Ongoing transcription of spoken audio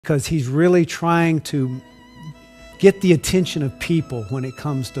because he's really trying to get the attention of people when it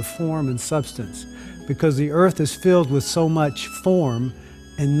comes to form and substance, because the earth is filled with so much form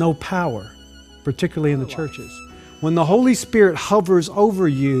and no power, particularly in the churches. When the Holy Spirit hovers over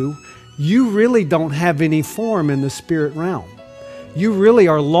you, you really don't have any form in the spirit realm. You really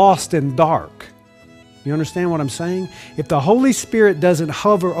are lost in dark. You understand what I'm saying? If the Holy Spirit doesn't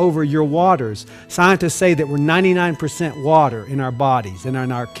hover over your waters, scientists say that we're 99% water in our bodies and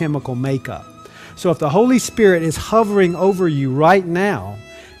in our chemical makeup. So if the Holy Spirit is hovering over you right now,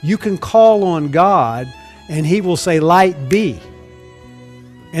 you can call on God and He will say, "Light be."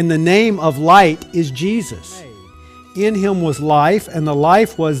 And the name of light is Jesus. In Him was life, and the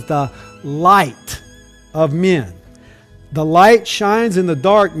life was the light of men. The light shines in the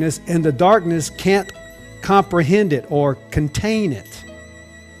darkness, and the darkness can't comprehend it or contain it.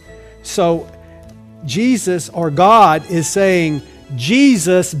 So Jesus, or God, is saying,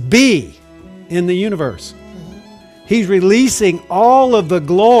 Jesus be in the universe. He's releasing all of the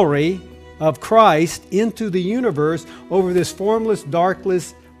glory of Christ into the universe over this formless,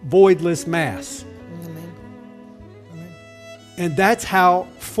 darkless, voidless mass. Amen. Amen. And that's how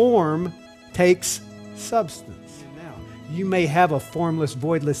form takes substance. Now, you may have a formless,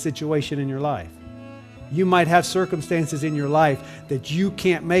 voidless situation in your life. You might have circumstances in your life that you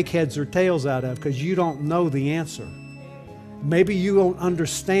can't make heads or tails out of because you don't know the answer. Maybe you don't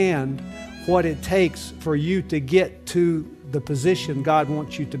understand what it takes for you to get to the position God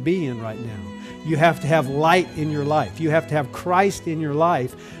wants you to be in right now. You have to have light in your life. You have to have Christ in your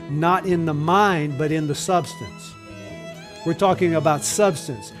life, not in the mind, but in the substance. We're talking about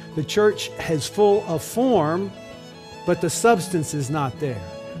substance. The church is full of form, but the substance is not there.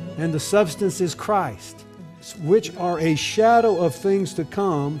 And the substance is Christ, which are a shadow of things to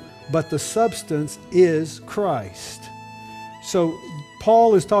come, but the substance is Christ. So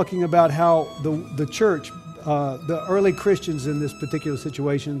Paul is talking about how the church, the early Christians in this particular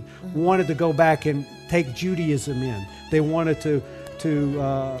situation, wanted to go back and take Judaism in. They wanted to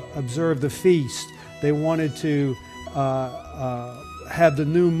observe the feast. They wanted to have the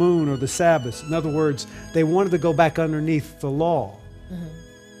new moon or the Sabbath. In other words, they wanted to go back underneath the law.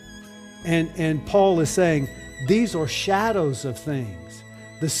 And Paul is saying, these are shadows of things.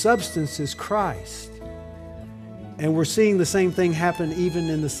 The substance is Christ. And we're seeing the same thing happen even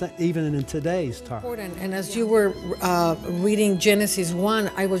in today's time. And as you were reading Genesis 1,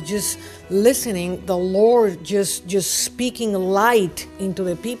 I was just listening, the Lord just speaking light into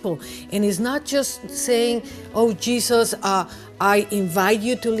the people. And it's not just saying, "Oh, Jesus, I invite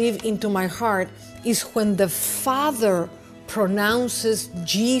you to live into my heart." It's when the Father pronounces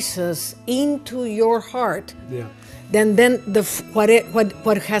Jesus into your heart. Yeah. Then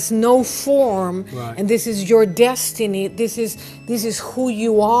what has no form, right. And this is your destiny. This is who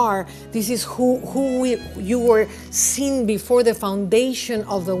you are. This is you were seen before the foundation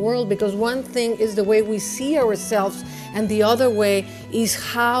of the world. Because one thing is the way we see ourselves, and the other way is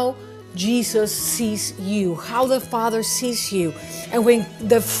how Jesus sees you, how the Father sees you. And when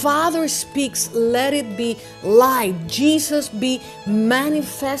the Father speaks, let it be light, Jesus be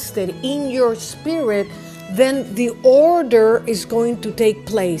manifested in your spirit, then the order is going to take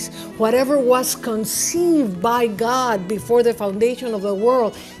place. Whatever was conceived by God before the foundation of the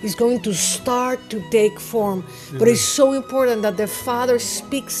world is going to start to take form. But it's so important that the Father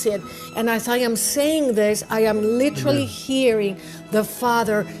speaks it. And as I am saying this, I am literally hearing the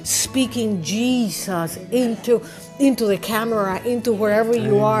Father speaking Jesus into the camera, into wherever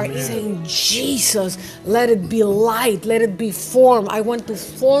you are, saying, Jesus, let it be light, let it be form. I want to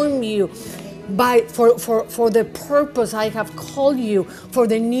form you for the purpose I have called you, for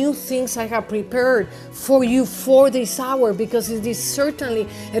the new things I have prepared for you for this hour, because it is certainly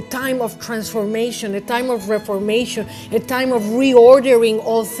a time of transformation, a time of reformation, a time of reordering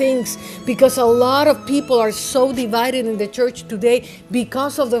all things, because a lot of people are so divided in the church today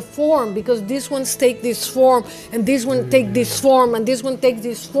because of the form, because these ones take this form, and this one take this form, and this one take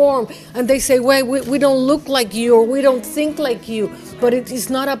this form, and they say, well, we don't look like you, or we don't think like you. But it is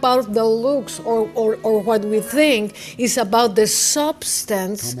not about the looks or what we think. It's about the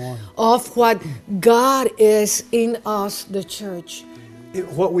substance of what God is in us, the church.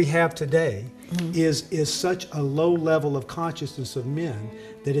 What we have today is such a low level of consciousness of men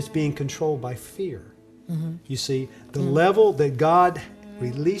that it's being controlled by fear. You see, the level that God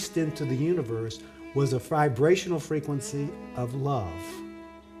released into the universe was a vibrational frequency of love.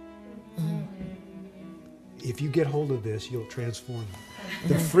 If you get hold of this, you'll transform it.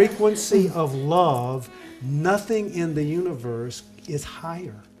 The frequency of love, nothing in the universe is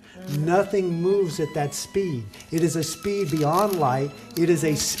higher. Nothing moves at that speed. It is a speed beyond light. It is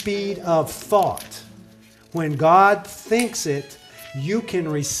a speed of thought. When God thinks it, you can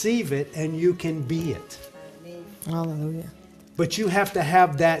receive it and you can be it. Hallelujah. But you have to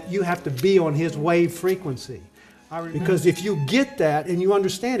have that, you have to be on His wave frequency. Because if you get that and you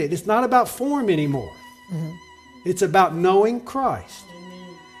understand it, it's not about form anymore. It's about knowing Christ.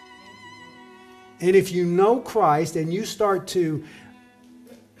 And if you know Christ and you start to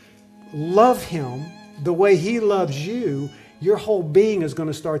love Him the way He loves you, your whole being is going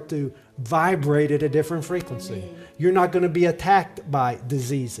to start to vibrate at a different frequency. You're not going to be attacked by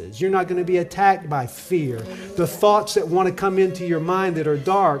diseases. You're not going to be attacked by fear. The thoughts that want to come into your mind that are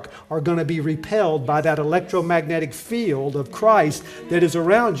dark are going to be repelled by that electromagnetic field of Christ that is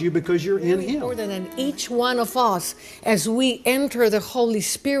around you because you're in Him. More than each one of us, as we enter the Holy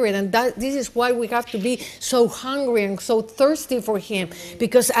Spirit, and this is why we have to be so hungry and so thirsty for Him,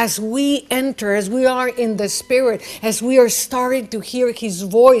 because as we enter, as we are in the Spirit, as we are starting to hear His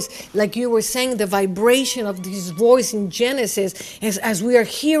voice, like you were saying, the vibration of His voice in Genesis, as we are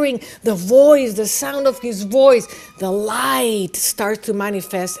hearing the voice, the sound of His voice, the light starts to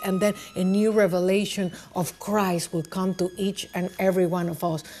manifest, and then a new revelation of Christ will come to each and every one of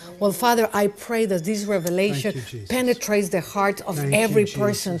us. Well, Father, I pray that this revelation penetrates the heart of every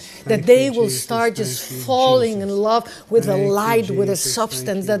person, that they will start just falling in love with the light, with the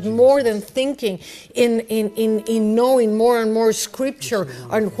substance, that more than thinking in knowing more and more Scripture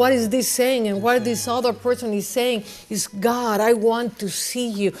and what is this saying and what this other person is saying, is God, I want to see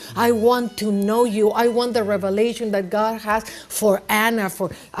you. I want to know you. I want the revelation that God has for Anna.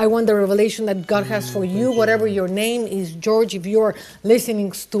 I want the revelation that God has for you, whatever your name is. George, if you're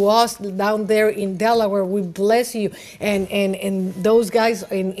listening to us down there in Delaware, we bless you. And those guys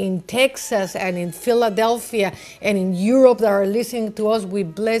in Texas and in Philadelphia and in Europe that are listening to us, we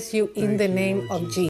bless you in the name of Jesus.